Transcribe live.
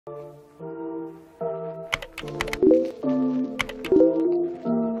Last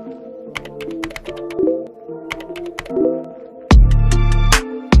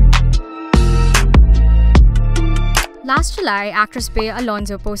July, actress Bea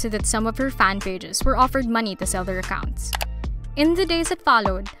Alonzo posted that some of her fan pages were offered money to sell their accounts. In the days that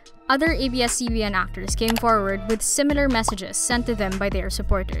followed, other ABS-CBN actors came forward with similar messages sent to them by their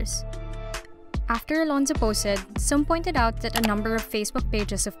supporters. After Alonzo posted, some pointed out that a number of Facebook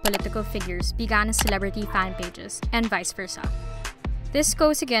pages of political figures began as celebrity fan pages, and vice versa. This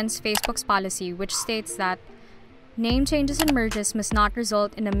goes against Facebook's policy, which states that name changes and merges must not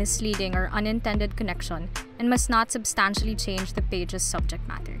result in a misleading or unintended connection and must not substantially change the page's subject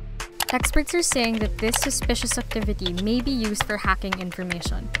matter. Experts are saying that this suspicious activity may be used for hacking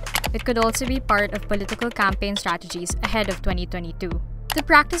information. It could also be part of political campaign strategies ahead of 2022. The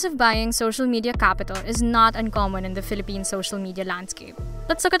practice of buying social media capital is not uncommon in the Philippine social media landscape.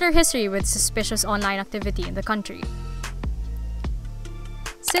 Let's look at our history with suspicious online activity in the country.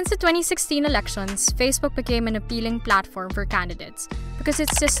 Since the 2016 elections, Facebook became an appealing platform for candidates because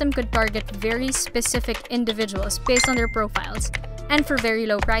its system could target very specific individuals based on their profiles and for very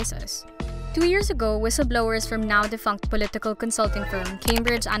low prices. 2 years ago, whistleblowers from now-defunct political consulting firm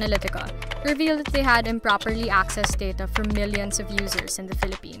Cambridge Analytica revealed that they had improperly accessed data from millions of users in the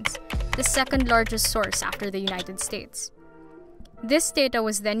Philippines, the second largest source after the United States. This data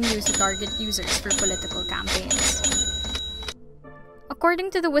was then used to target users for political campaigns.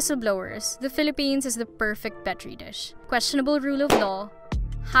 According to the whistleblowers, the Philippines is the perfect petri dish: questionable rule of law,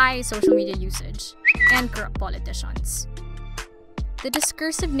 high social media usage, and corrupt politicians. The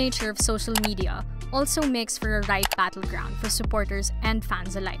discursive nature of social media also makes for a ripe battleground for supporters and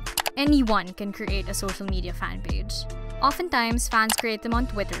fans alike. Anyone can create a social media fan page. Oftentimes, fans create them on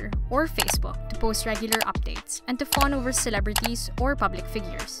Twitter or Facebook to post regular updates and to fawn over celebrities or public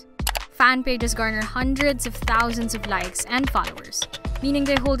figures. Fan pages garner hundreds of thousands of likes and followers, meaning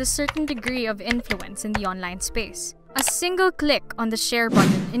they hold a certain degree of influence in the online space. A single click on the share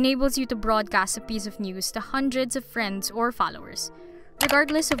button enables you to broadcast a piece of news to hundreds of friends or followers,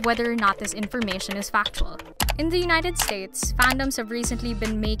 regardless of whether or not this information is factual. In the United States, fandoms have recently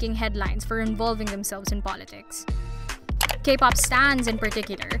been making headlines for involving themselves in politics. K-pop stans, in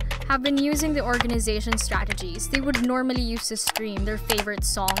particular, have been using the organization's strategies they would normally use to stream their favorite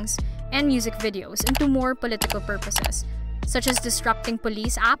songs and music videos into more political purposes, such as disrupting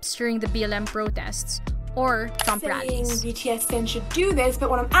police apps during the BLM protests or Trump rallies. BTS fans should do this, but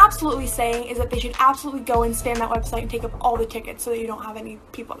what I'm absolutely saying is that they should absolutely go and spam that website and take up all the tickets so that you don't have any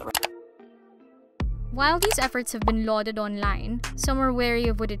people on the right. While these efforts have been lauded online, some are wary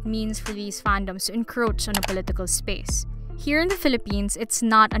of what it means for these fandoms to encroach on a political space. Here in the Philippines, it's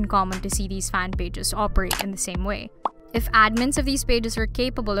not uncommon to see these fan pages operate in the same way. If admins of these pages are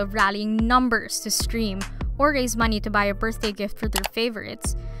capable of rallying numbers to stream or raise money to buy a birthday gift for their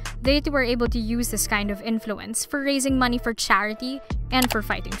favorites, they too are able to use this kind of influence for raising money for charity and for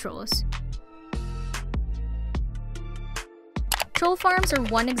fighting trolls. Troll farms are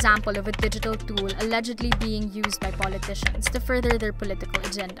one example of a digital tool allegedly being used by politicians to further their political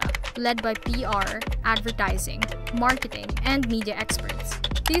agenda, led by PR, advertising, marketing, and media experts.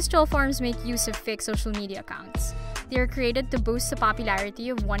 These troll farms make use of fake social media accounts. They are created to boost the popularity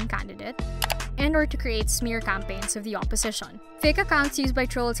of one candidate and or to create smear campaigns of the opposition. Fake accounts used by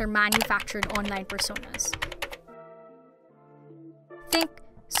trolls are manufactured online personas. Think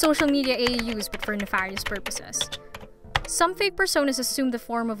social media AAUs but for nefarious purposes. Some fake personas assume the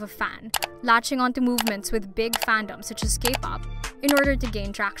form of a fan, latching onto movements with big fandoms such as K-pop in order to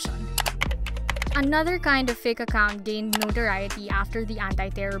gain traction. Another kind of fake account gained notoriety after the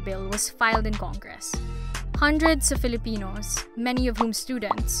anti-terror bill was filed in Congress. Hundreds of Filipinos, many of whom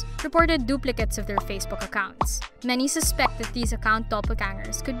students, reported duplicates of their Facebook accounts. Many suspect that these account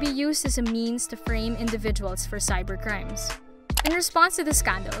doppelgangers could be used as a means to frame individuals for cybercrimes. In response to the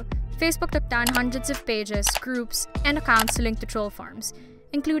scandal, Facebook took down hundreds of pages, groups, and accounts linked to troll farms,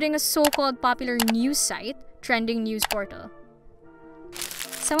 including a so-called popular news site, Trending News Portal.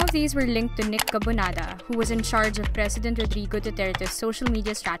 Some of these were linked to Nick Gabonada, who was in charge of President Rodrigo Duterte's social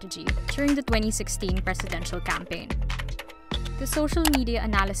media strategy during the 2016 presidential campaign. The social media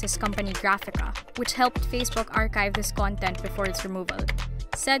analysis company Graphica, which helped Facebook archive this content before its removal,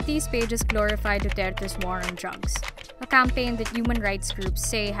 said these pages glorify Duterte's war on drugs, a campaign that human rights groups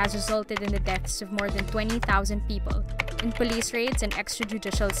say has resulted in the deaths of more than 20,000 people in police raids and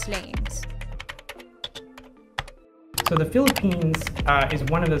extrajudicial slayings. So the Philippines is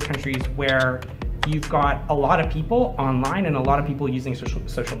one of those countries where you've got a lot of people online and a lot of people using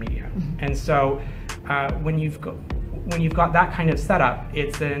social media. And so when when you've got that kind of setup,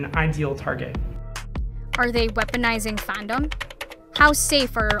 it's an ideal target. Are they weaponizing fandom? How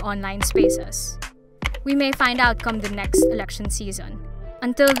safe are our online spaces? We may find out come the next election season.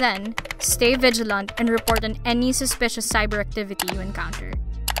 Until then, stay vigilant and report on any suspicious cyber activity you encounter.